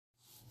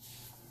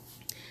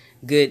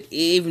Good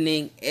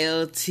evening,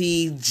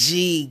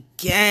 LTG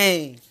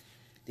gang.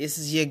 This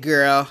is your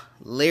girl,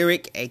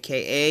 Lyric,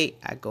 aka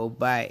I go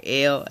by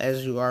L,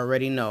 as you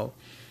already know.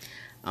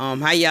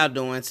 How y'all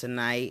doing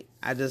tonight?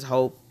 I just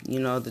hope,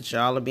 that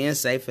y'all are being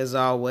safe as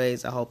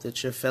always. I hope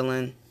that you're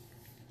feeling,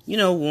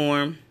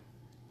 warm,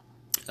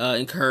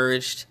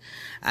 encouraged.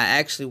 I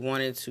actually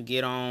wanted to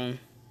get on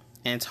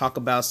and talk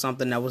about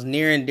something that was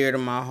near and dear to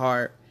my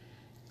heart,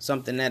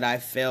 something that I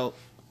felt,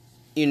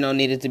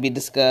 needed to be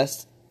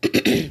discussed.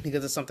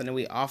 Because it's something that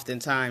we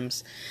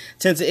oftentimes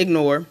tend to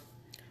ignore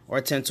or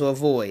tend to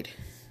avoid,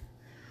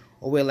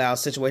 or we allow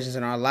situations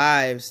in our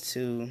lives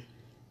to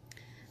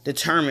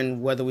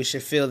determine whether we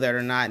should feel that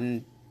or not,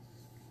 and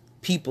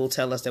people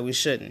tell us that we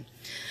shouldn't.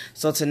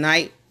 So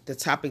tonight, the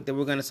topic that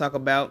we're going to talk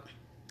about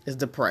is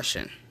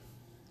depression.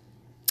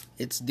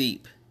 It's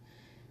deep,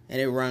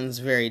 and it runs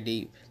very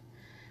deep.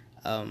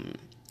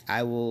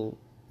 I will,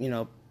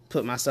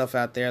 put myself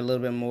out there a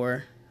little bit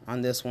more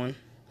on this one.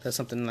 That's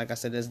something, like I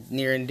said, that's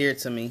near and dear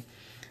to me.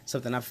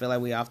 Something I feel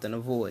like we often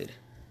avoid.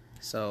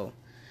 So,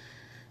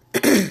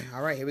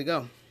 all right, here we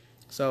go.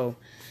 So,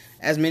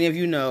 as many of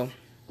you know,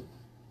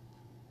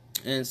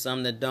 and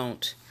some that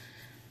don't,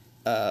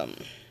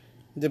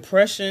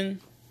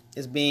 depression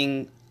is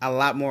being a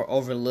lot more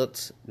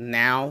overlooked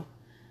now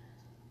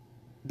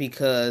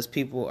because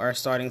people are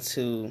starting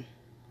to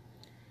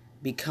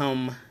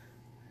become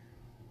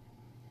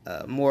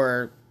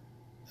more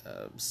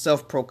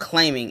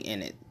self-proclaiming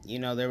in it.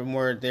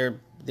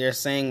 They're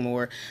saying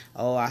more,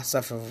 oh, I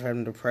suffer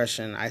from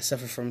depression. I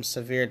suffer from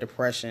severe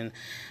depression.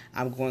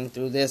 I'm going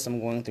through this. I'm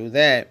going through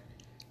that.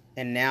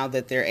 And now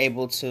that they're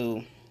able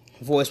to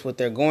voice what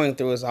they're going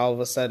through, is all of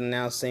a sudden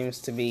now seems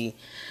to be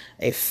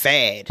a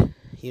fad.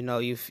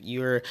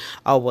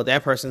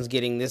 That person's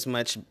getting this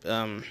much,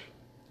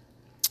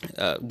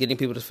 getting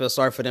people to feel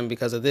sorry for them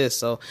because of this.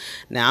 So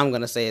now I'm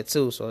going to say it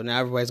too. So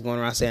now everybody's going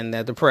around saying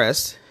they're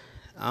depressed.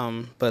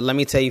 But let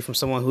me tell you from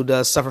someone who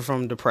does suffer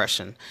from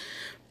depression.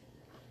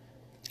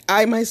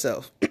 I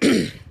myself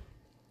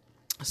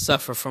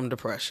suffer from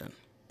depression.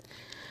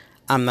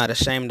 I'm not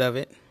ashamed of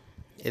it.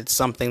 It's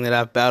something that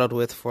I've battled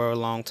with for a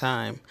long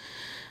time.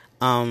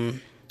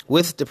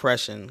 With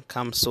depression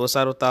comes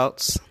suicidal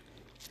thoughts.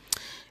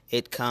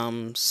 It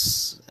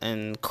comes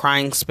in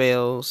crying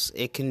spells.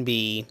 It can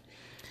be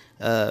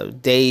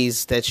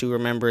days that you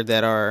remember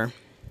that are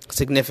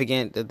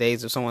significant, the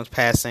days of someone's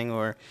passing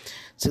or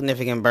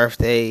significant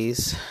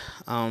birthdays.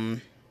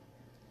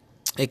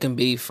 It can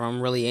be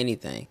from really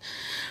anything.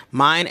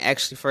 Mine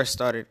actually first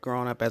started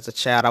growing up as a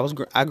child.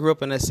 I grew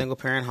up in a single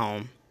parent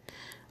home.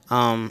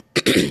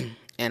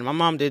 And my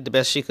mom did the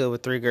best she could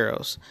with 3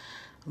 girls.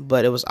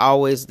 But it was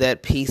always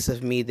that piece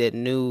of me that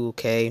knew,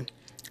 okay,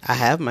 I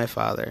have my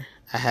father.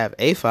 I have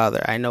a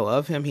father. I know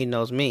of him. He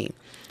knows me.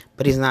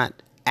 But he's not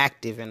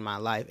active in my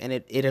life. And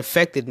it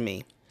affected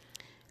me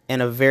in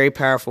a very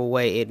powerful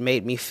way. It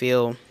made me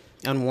feel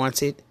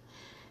unwanted.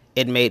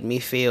 It made me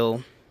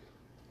feel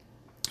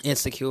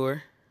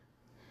insecure.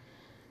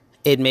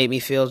 It made me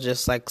feel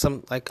just like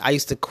I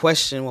used to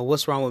question, well,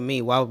 what's wrong with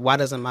me? Why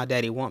doesn't my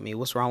daddy want me?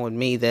 What's wrong with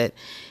me that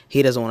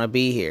he doesn't want to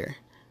be here?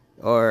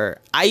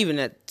 Or I even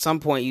at some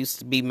point used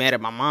to be mad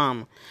at my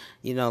mom,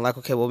 like,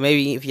 okay, well,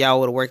 maybe if y'all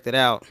would have worked it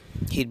out,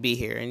 he'd be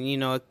here. And,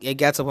 it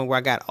got to a point where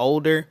I got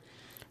older,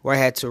 where I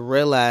had to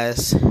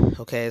realize,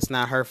 okay, it's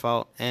not her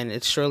fault and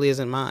it surely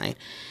isn't mine.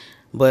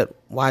 But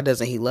why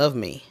doesn't he love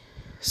me?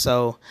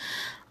 So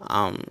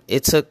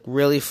it took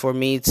really for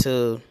me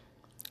to,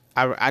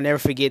 I never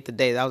forget the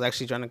day that I was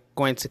actually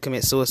going to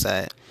commit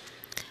suicide.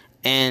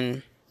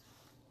 And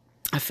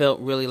I felt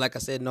really, like I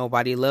said,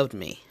 nobody loved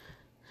me.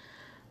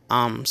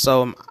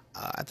 So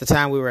at the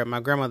time we were at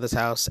my grandmother's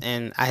house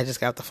and I had just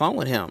got off the phone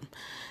with him.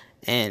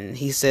 And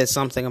he said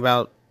something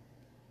about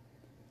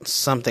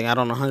something, I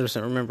don't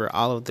 100% remember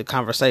all of the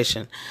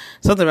conversation.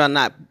 Something about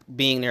not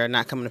being there,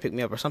 not coming to pick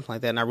me up or something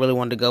like that. And I really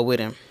wanted to go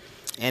with him.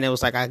 And it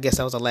was like, I guess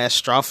that was the last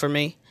straw for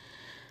me.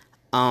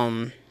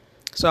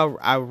 So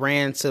I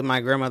ran to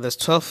my grandmother's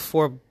 12th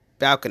floor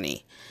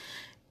balcony,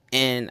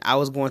 and I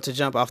was going to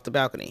jump off the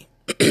balcony.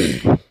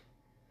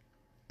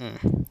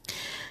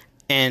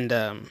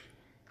 And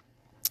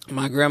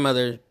my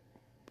grandmother,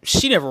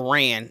 she never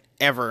ran,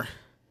 ever.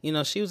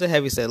 She was a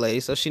heavyset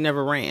lady, so she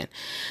never ran.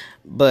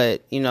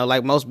 But,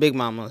 like most big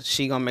mamas,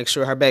 she gonna make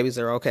sure her babies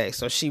are okay.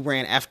 So she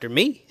ran after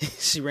me.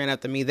 She ran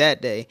after me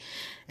that day.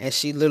 And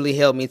she literally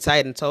held me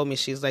tight and told me,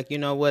 she's like, you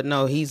know what?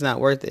 No, he's not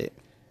worth it.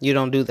 You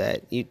don't do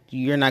that.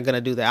 You're not going to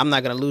do that. I'm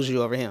not going to lose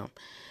you over him.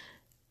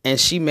 And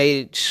she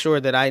made sure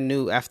that I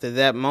knew after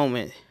that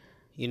moment,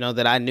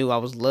 that I knew I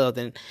was loved.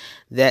 And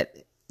that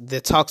the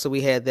talks that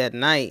we had that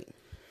night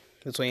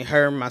between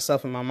her,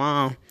 myself, and my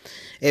mom,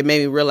 it made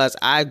me realize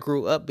I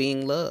grew up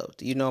being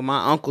loved.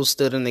 My uncle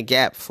stood in the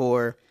gap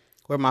for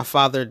where my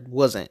father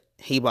wasn't.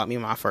 He bought me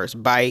my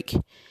first bike.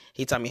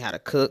 He taught me how to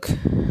cook.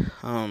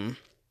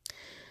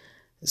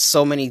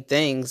 So many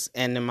things.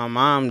 And then my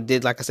mom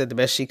did, like I said, the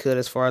best she could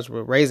as far as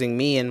raising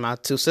me and my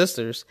 2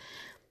 sisters.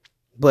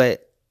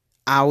 But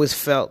I always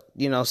felt,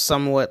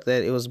 somewhat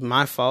that it was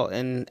my fault.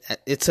 And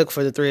it took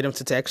for the three of them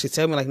to actually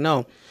tell me, like,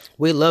 no,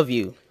 we love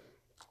you.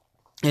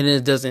 And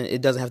it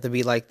doesn't have to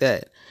be like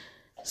that.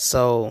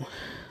 So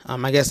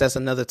I guess that's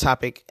another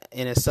topic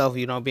in itself,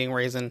 being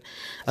raised in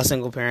a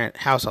single parent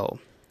household.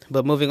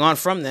 But moving on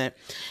from that,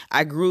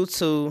 I grew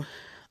to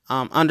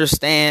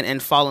understand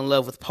and fall in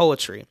love with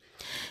poetry.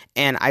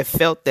 And I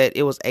felt that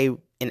it was an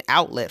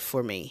outlet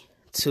for me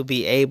to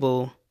be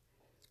able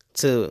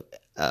to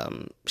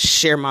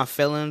share my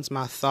feelings,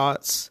 my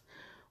thoughts,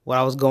 what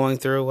I was going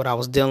through, what I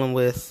was dealing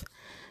with.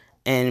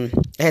 And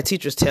I had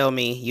teachers tell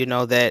me,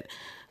 that,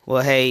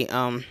 well, hey,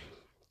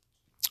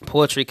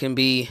 poetry can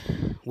be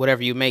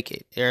whatever you make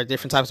it. There are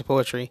different types of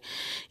poetry,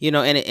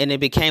 and it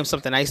became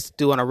something I used to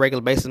do on a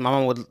regular basis. My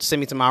mom would send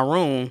me to my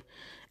room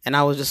and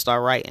I would just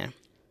start writing,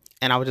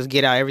 and I would just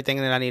get out everything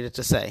that I needed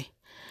to say.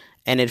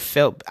 And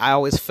I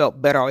always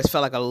felt better. I always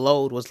felt like a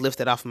load was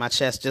lifted off my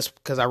chest just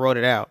because I wrote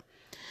it out.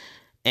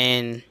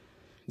 And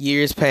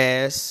years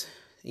passed,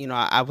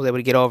 I was able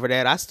to get over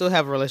that. I still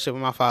have a relationship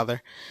with my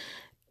father,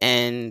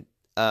 and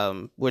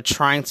we're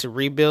trying to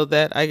rebuild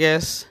that, I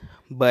guess.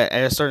 But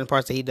there are certain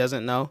parts that he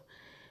doesn't know,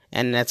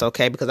 and that's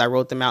okay because I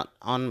wrote them out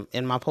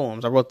in my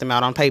poems. I wrote them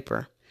out on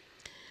paper.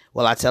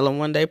 Will I tell him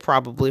one day?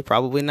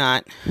 Probably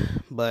not.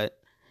 But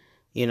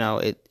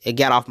it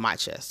got off my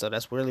chest, so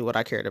that's really what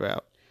I cared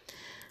about.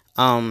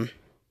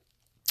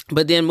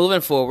 But then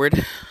moving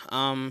forward,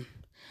 I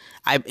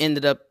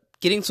ended up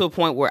getting to a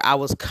point where I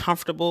was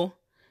comfortable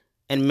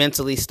and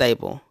mentally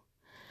stable,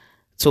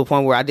 to a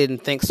point where I didn't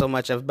think so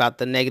much about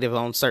the negative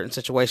on certain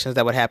situations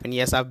that would happen.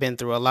 Yes, I've been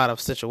through a lot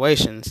of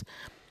situations.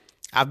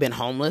 I've been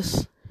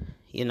homeless.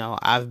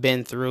 I've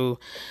been through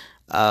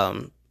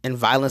in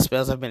violent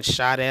spells. I've been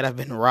shot at. I've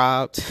been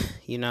robbed,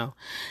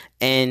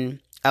 and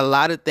a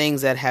lot of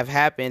things that have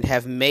happened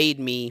have made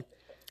me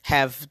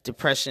have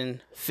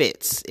depression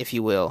fits, if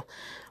you will.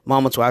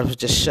 Moments where I was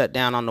just shut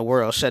down on the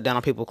world, shut down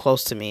on people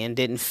close to me, and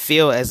didn't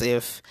feel as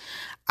if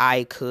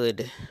I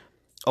could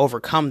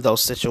overcome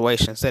those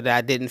situations, that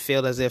I didn't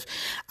feel as if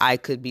I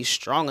could be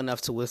strong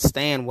enough to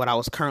withstand what I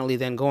was currently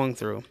then going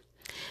through.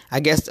 I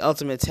guess the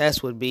ultimate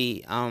test would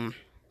be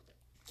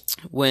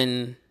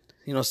when,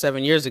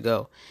 7 years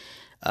ago,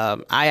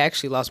 I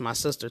actually lost my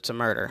sister to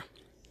murder.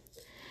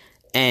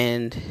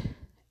 And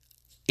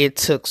it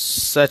took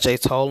such a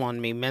toll on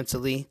me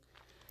mentally,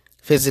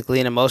 physically,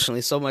 and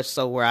emotionally, so much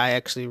so where I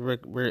actually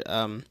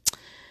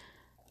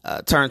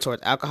turned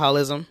towards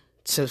alcoholism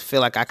to feel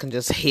like I can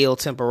just heal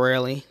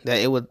temporarily, that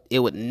it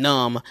would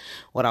numb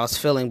what I was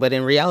feeling. But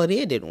in reality,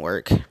 it didn't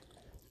work.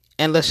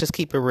 And let's just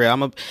keep it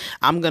real.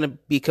 I'm going to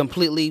be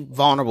completely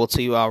vulnerable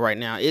to you all right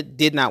now. It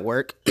did not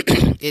work.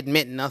 It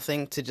meant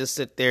nothing to just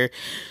sit there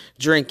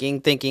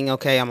drinking, thinking,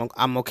 okay,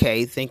 I'm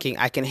okay, thinking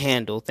I can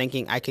handle,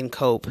 thinking I can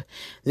cope.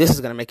 This is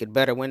going to make it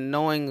better, when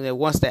knowing that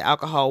once the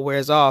alcohol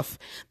wears off,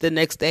 the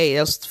next day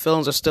those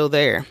feelings are still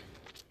there.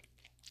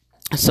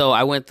 So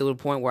I went through the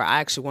point where I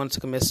actually wanted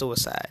to commit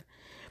suicide,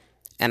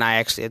 and I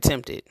actually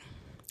attempted,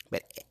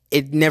 but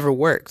it never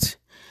worked.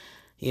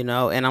 And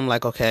I'm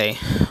like, okay,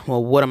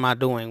 well, what am I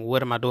doing?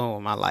 What am I doing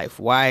with my life?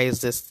 Why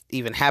is this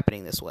even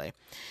happening this way?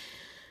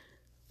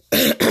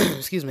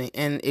 Excuse me.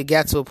 And it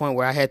got to a point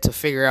where I had to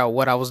figure out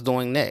what I was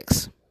doing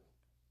next.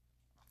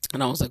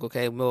 And I was like,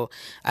 okay, well,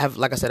 I have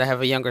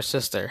a younger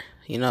sister,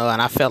 and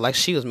I felt like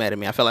she was mad at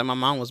me. I felt like my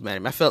mom was mad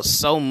at me. I felt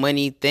so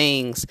many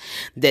things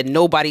that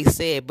nobody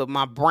said, but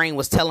my brain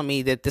was telling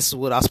me that this is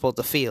what I was supposed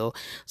to feel.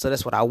 So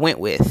that's what I went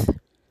with.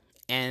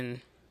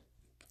 And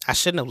I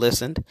shouldn't have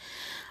listened.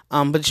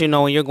 But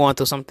when you're going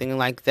through something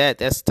like that,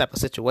 that's the type of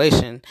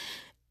situation,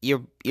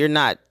 you're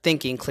not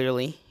thinking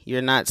clearly.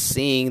 You're not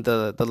seeing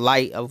the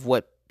light of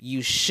what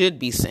you should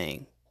be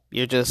seeing.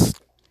 You're just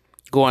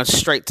going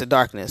straight to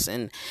darkness,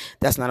 and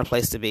that's not a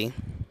place to be.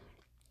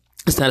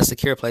 It's not a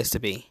secure place to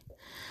be.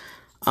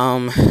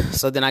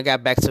 So then I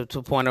got back to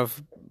a point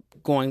of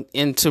going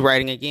into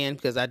writing again,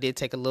 because I did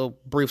take a little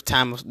brief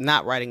time of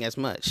not writing as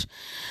much.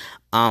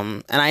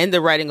 And I ended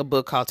up writing a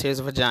book called Tears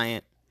of a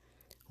Giant,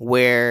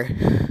 where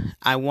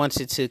I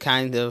wanted to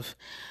kind of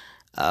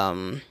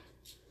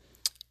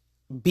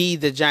be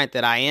the giant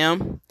that I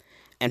am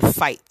and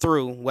fight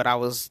through what I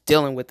was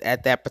dealing with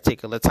at that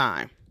particular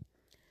time.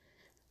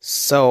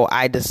 So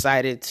I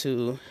decided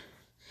to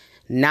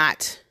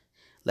not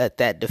let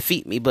that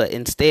defeat me, but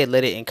instead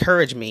let it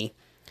encourage me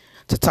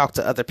to talk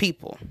to other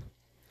people.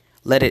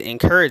 Let it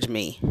encourage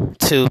me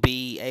to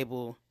be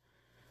able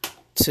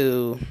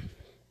to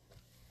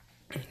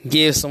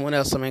give someone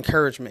else some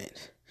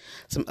encouragement,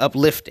 some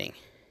uplifting,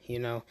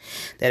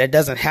 that it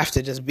doesn't have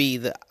to just be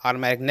the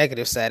automatic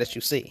negative side that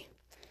you see.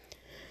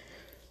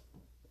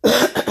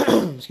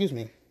 Excuse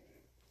me.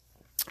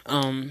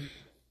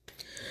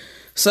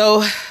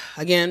 So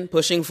again,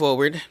 pushing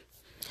forward,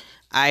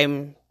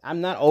 I'm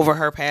not over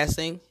her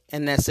passing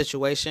in that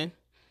situation,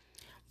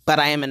 but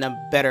I am in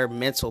a better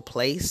mental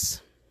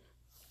place.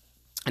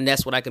 And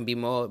that's what I can be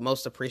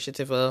most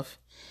appreciative of,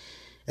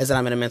 is that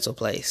I'm in a mental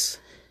place,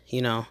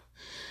 a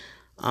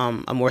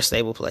more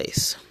stable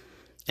place.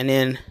 And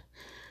then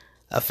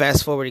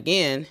fast forward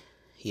again,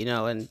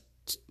 and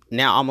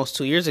now almost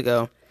 2 years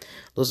ago,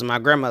 losing my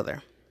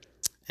grandmother.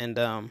 And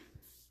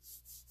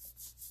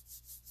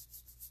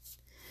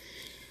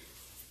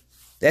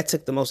that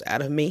took the most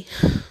out of me,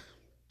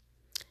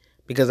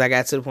 because I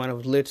got to the point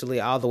of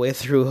literally all the way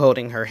through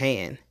holding her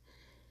hand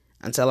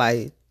until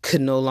I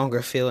could no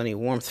longer feel any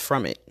warmth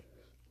from it.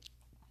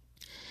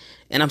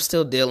 And I'm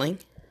still dealing,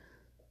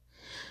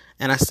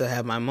 and I still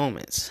have my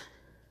moments.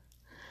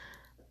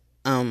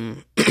 I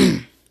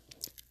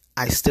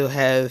still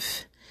have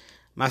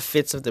my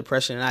fits of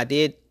depression, and I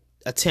did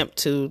attempt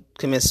to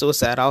commit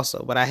suicide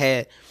also, but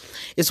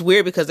it's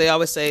weird because they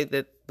always say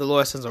that the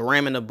Lord sends a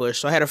ram in the bush.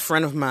 So I had a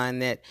friend of mine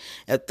that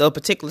at the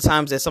particular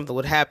times that something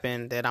would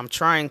happen that I'm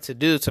trying to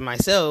do to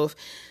myself,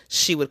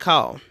 she would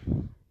call.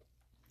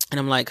 And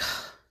I'm like,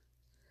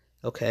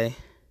 okay.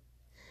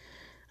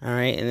 All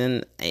right. And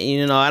then,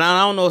 and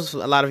I don't know if a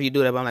lot of you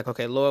do that, but I'm like,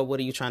 okay, Lord, what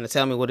are you trying to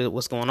tell me?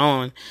 What's going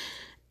on?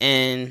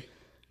 And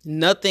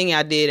nothing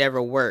I did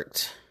ever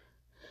worked.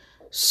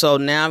 So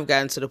now I've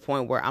gotten to the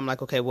point where I'm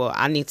like, okay, well,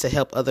 I need to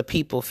help other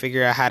people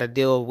figure out how to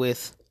deal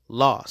with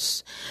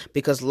loss.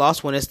 Because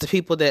loss, when it's the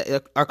people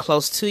that are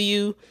close to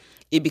you,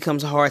 it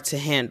becomes hard to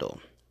handle.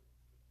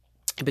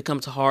 It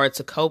becomes hard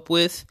to cope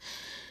with.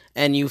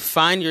 And you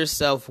find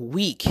yourself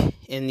weak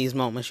in these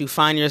moments. You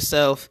find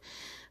yourself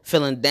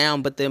feeling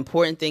down. But the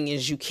important thing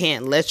is you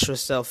can't let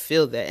yourself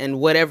feel that. And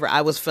whatever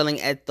I was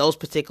feeling at those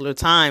particular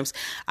times,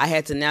 I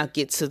had to now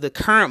get to the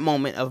current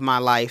moment of my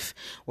life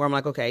where I'm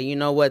like, okay, you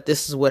know what?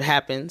 This is what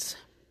happens.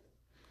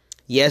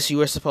 Yes,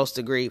 you are supposed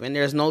to grieve. And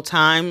there's no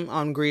time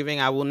on grieving.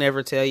 I will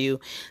never tell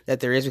you that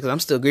there is, because I'm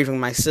still grieving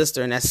my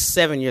sister, and that's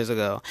 7 years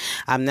ago.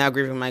 I'm now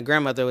grieving my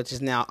grandmother, which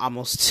is now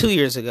almost 2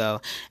 years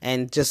ago.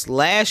 And just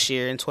last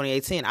year in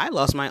 2018, I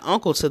lost my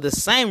uncle to the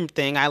same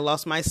thing I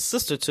lost my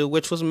sister to,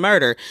 which was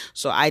murder.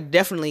 So I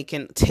definitely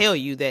can tell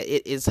you that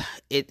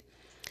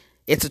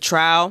it's a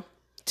trial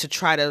to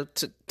try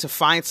to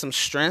find some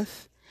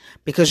strength.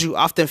 Because you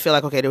often feel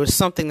like, okay, there was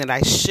something that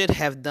I should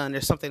have done.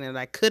 There's something that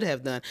I could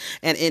have done.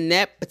 And in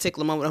that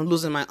particular moment of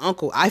losing my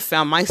uncle, I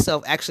found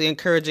myself actually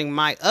encouraging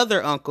my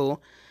other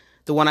uncle,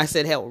 the one I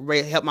said help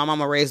my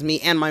mama raise me,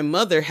 and my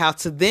mother, how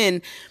to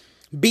then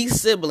be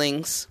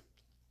siblings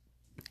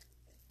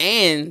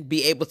and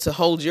be able to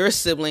hold your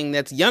sibling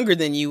that's younger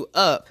than you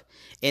up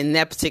in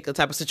that particular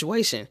type of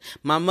situation.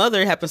 My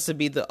mother happens to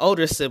be the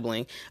older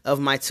sibling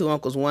of my two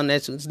uncles, one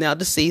that's now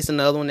deceased and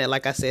the other one that,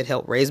 like I said,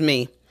 helped raise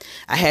me.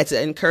 I had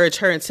to encourage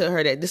her and tell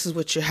her that this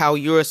is how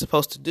you're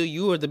supposed to do.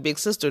 You are the big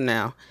sister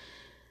now,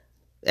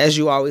 as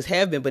you always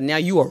have been, but now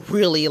you are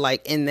really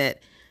like in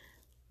that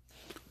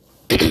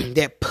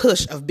that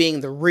push of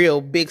being the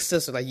real big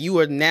sister. Like you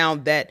are now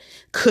that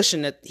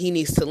cushion that he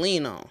needs to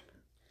lean on.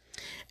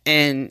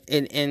 And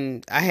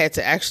I had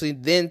to actually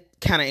then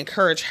kind of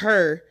encourage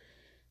her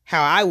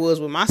how I was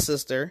with my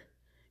sister,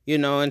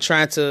 and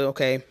trying to,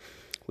 okay,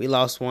 we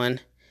lost one.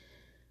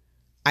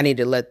 I need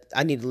to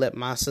let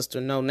my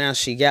sister know now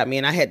she got me.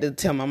 And I had to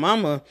tell my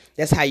mama,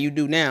 that's how you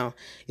do now,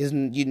 is,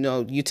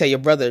 you tell your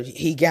brother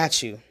he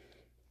got you,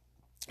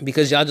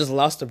 because y'all just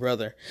lost a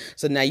brother.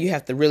 So now you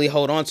have to really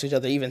hold on to each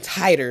other even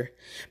tighter,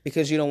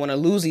 because you don't want to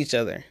lose each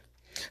other.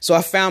 So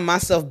I found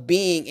myself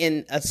being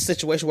in a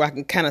situation where I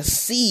can kind of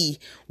see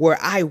where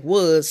I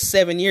was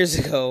 7 years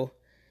ago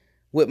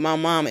with my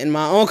mom and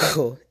my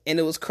uncle. And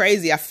it was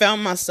crazy. I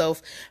found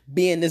myself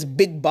being this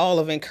big ball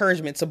of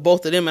encouragement to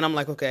both of them. And I'm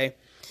like, okay,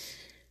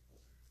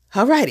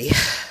 alrighty.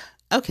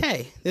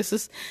 Okay. This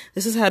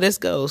is how this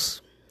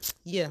goes.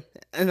 Yeah.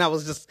 And I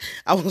was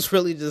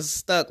really just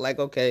stuck. Like,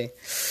 okay,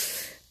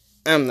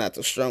 I'm not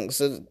the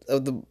strongest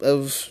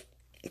of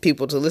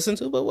people to listen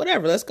to, but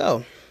whatever, let's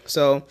go.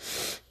 So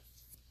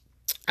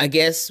I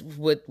guess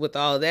with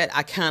all of that,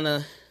 I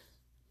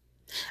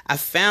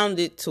found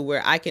it to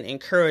where I can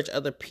encourage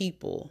other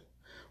people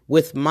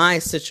with my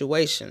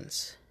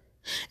situations,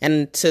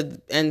 and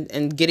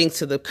getting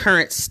to the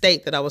current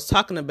state that I was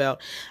talking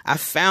about. I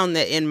found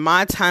that in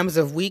my times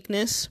of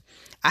weakness,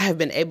 I have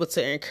been able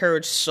to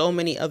encourage so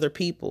many other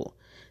people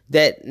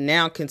that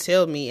now can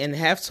tell me and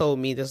have told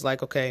me this,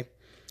 like, okay,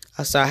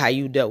 I saw how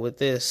you dealt with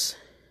this.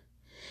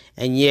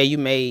 And yeah, you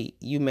may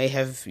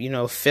have,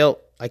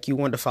 felt like you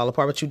wanted to fall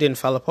apart, but you didn't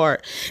fall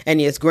apart.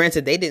 And yes,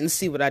 granted, they didn't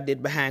see what I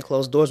did behind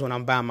closed doors when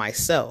I'm by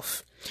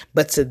myself.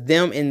 But to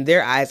them, in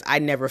their eyes, I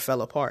never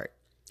fell apart.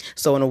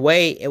 So in a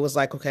way, it was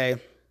like, okay, it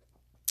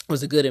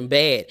was a good and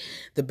bad.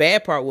 The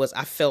bad part was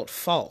I felt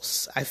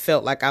false. I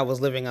felt like I was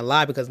living a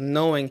lie, because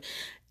knowing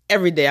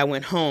every day I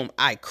went home,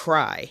 I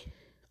cry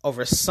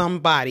over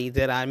somebody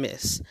that I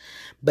miss.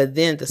 But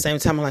then at the same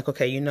time, I'm like,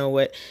 okay, you know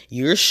what?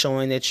 You're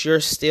showing that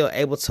you're still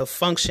able to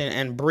function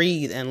and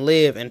breathe and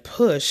live and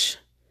push.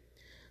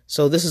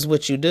 So this is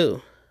what you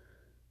do.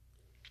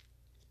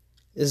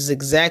 This is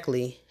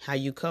exactly how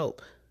you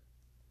cope.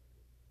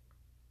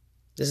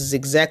 This is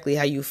exactly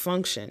how you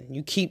function.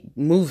 You keep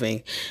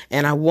moving.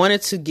 And I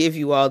wanted to give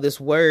you all this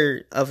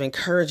word of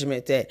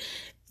encouragement that,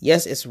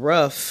 yes, it's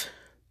rough.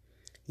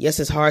 Yes,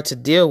 it's hard to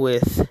deal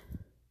with.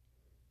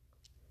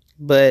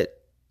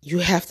 But you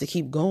have to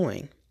keep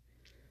going.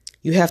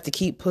 You have to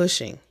keep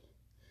pushing.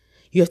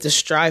 You have to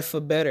strive for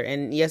better.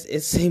 And yes,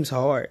 it seems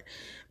hard.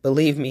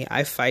 Believe me,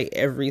 I fight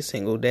every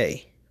single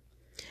day.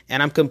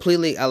 And I'm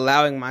completely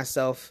allowing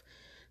myself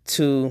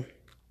to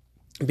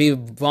be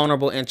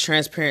vulnerable and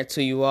transparent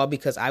to you all,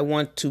 because I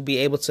want to be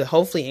able to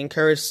hopefully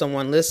encourage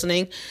someone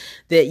listening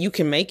that you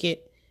can make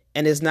it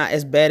and it's not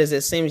as bad as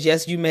it seems.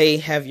 Yes, you may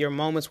have your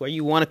moments where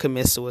you want to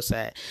commit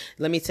suicide.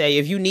 Let me tell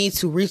you, if you need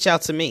to, reach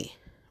out to me,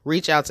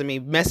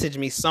 message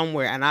me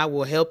somewhere, and I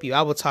will help you.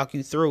 I will talk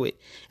you through it.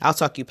 I'll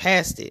talk you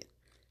past it,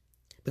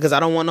 because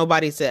I don't want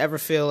nobody to ever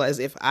feel as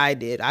if I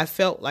did. I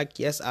felt like,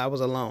 yes, I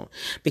was alone,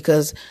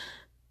 because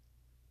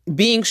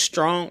being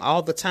strong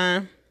all the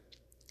time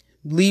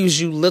leaves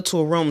you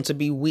little room to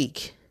be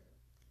weak.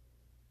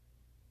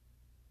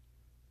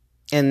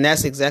 And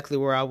that's exactly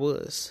where I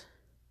was.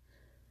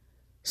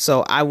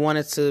 So I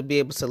wanted to be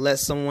able to let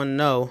someone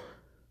know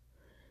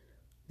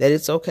that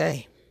it's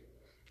okay.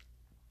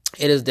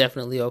 It is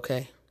definitely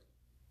okay.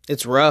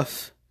 It's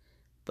rough,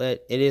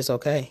 but it is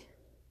okay.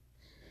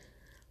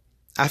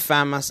 I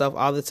find myself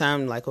all the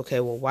time like, okay,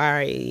 well,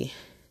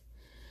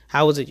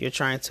 how is it you're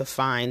trying to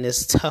find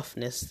this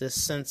toughness, this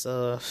sense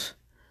of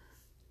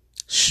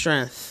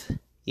strength,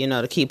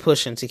 to keep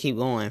pushing, to keep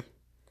going?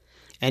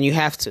 And you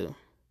have to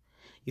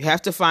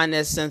find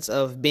that sense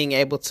of being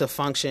able to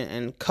function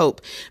and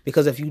cope,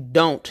 because if you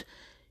don't,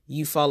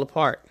 you fall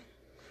apart.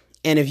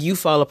 And if you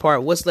fall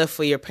apart, what's left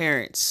for your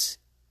parents?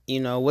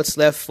 What's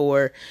left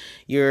for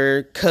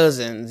your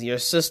cousins, your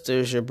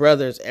sisters, your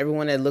brothers,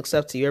 everyone that looks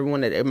up to you,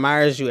 everyone that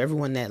admires you,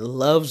 everyone that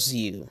loves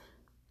you?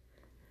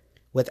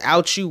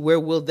 Without you, where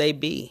will they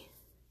be?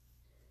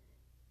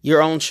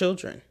 Your own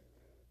children.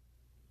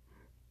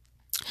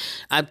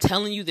 I'm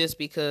telling you this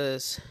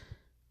because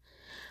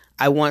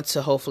I want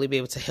to hopefully be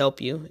able to help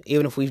you,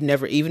 even if we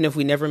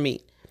never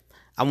meet.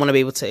 I want to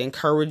be able to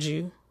encourage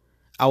you.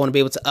 I want to be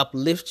able to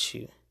uplift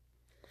you.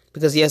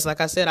 Because yes,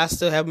 like I said, I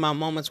still have my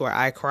moments where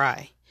I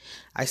cry.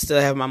 I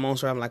still have my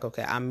moments where I'm like,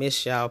 okay, I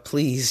miss y'all.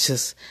 Please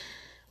just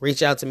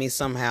reach out to me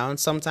somehow. And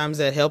sometimes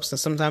that helps and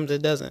sometimes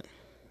it doesn't.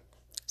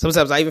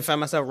 Sometimes I even find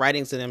myself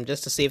writing to them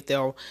just to see if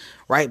they'll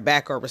write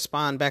back or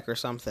respond back or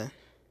something.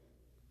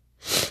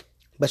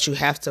 But you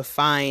have to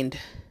find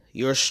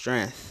your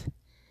strength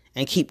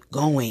and keep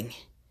going.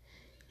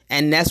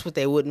 And that's what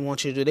they wouldn't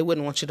want you to do. They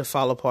wouldn't want you to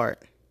fall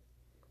apart.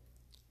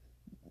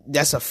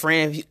 That's a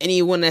friend.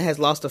 Anyone that has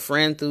lost a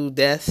friend through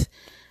death,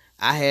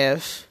 I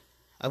have.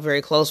 A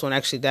very close one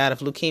actually died of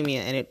leukemia,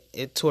 and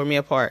it tore me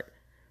apart.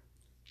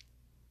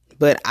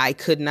 But I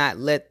could not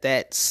let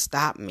that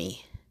stop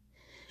me.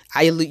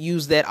 I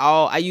use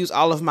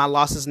all of my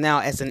losses now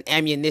as an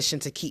ammunition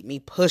to keep me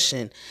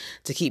pushing,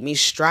 to keep me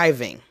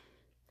striving.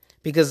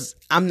 Because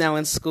I'm now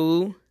in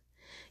school.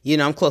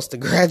 I'm close to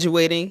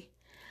graduating.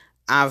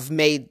 I've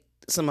made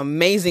some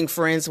amazing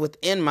friends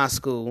within my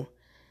school.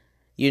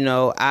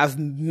 I've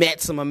met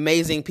some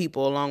amazing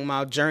people along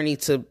my journey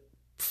to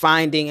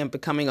finding and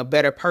becoming a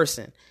better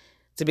person,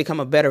 to become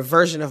a better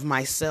version of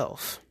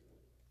myself.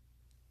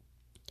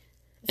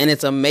 And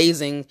it's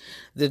amazing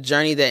the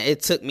journey that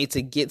it took me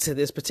to get to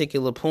this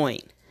particular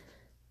point.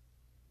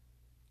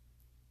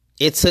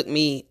 It took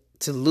me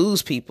to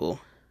lose people.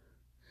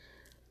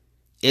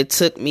 It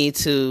took me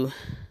to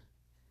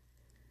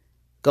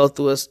go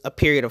through a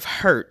period of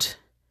hurt,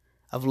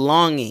 of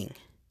longing.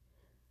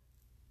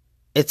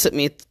 It took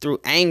me through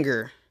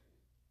anger,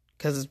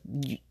 because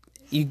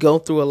you go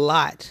through a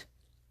lot.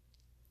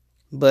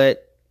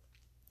 But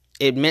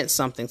it meant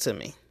something to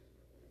me.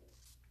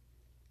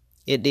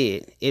 It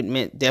did. It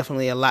meant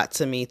definitely a lot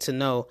to me to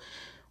know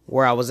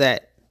where I was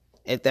at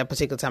that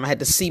particular time. I had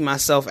to see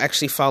myself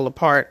actually fall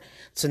apart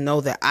to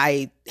know that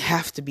I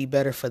have to be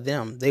better for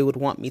them. They would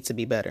want me to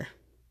be better.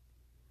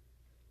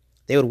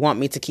 They would want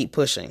me to keep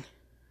pushing.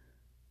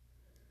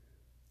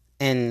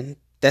 And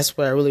that's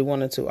what I really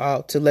wanted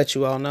to let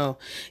you all know.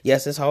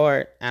 Yes, it's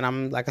hard.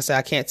 And like I said,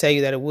 I can't tell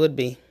you that it would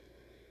be.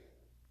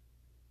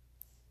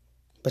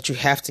 But you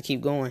have to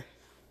keep going.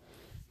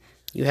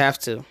 You have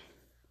to.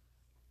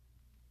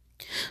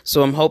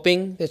 So I'm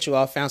hoping that you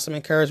all found some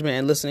encouragement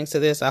in listening to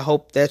this. I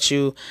hope that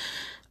you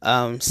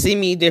see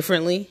me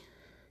differently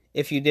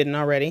if you didn't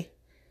already.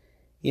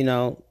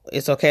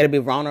 It's okay to be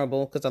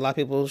vulnerable, because a lot of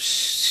people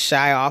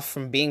shy off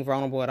from being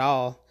vulnerable at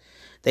all.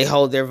 They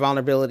hold their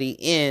vulnerability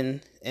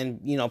in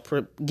and,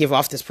 give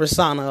off this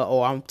persona,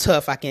 oh, I'm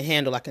tough, I can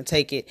handle, I can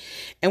take it.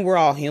 And we're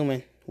all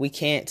human. We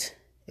can't.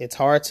 It's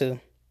hard to.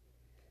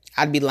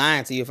 I'd be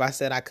lying to you if I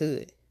said I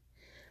could.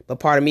 But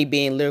part of me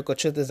being Lyrical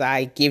Truth is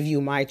I give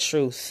you my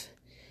truth.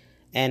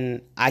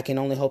 And I can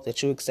only hope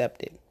that you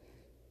accept it.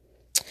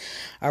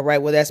 All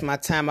right, well, that's my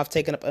time. I've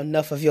taken up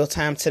enough of your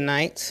time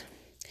tonight.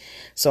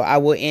 So I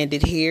will end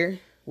it here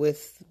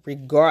with,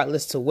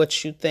 regardless to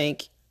what you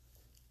think,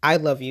 I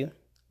love you.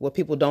 What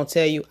people don't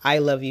tell you, I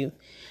love you.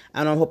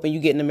 And I'm hoping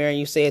you get in the mirror and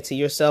you say it to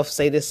yourself.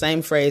 Say the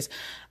same phrase,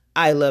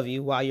 I love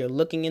you, while you're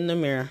looking in the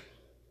mirror.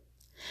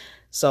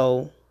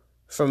 So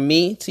from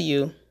me to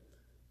you,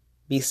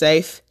 be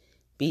safe,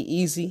 be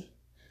easy,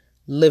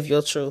 live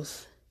your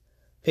truth.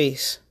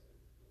 Peace.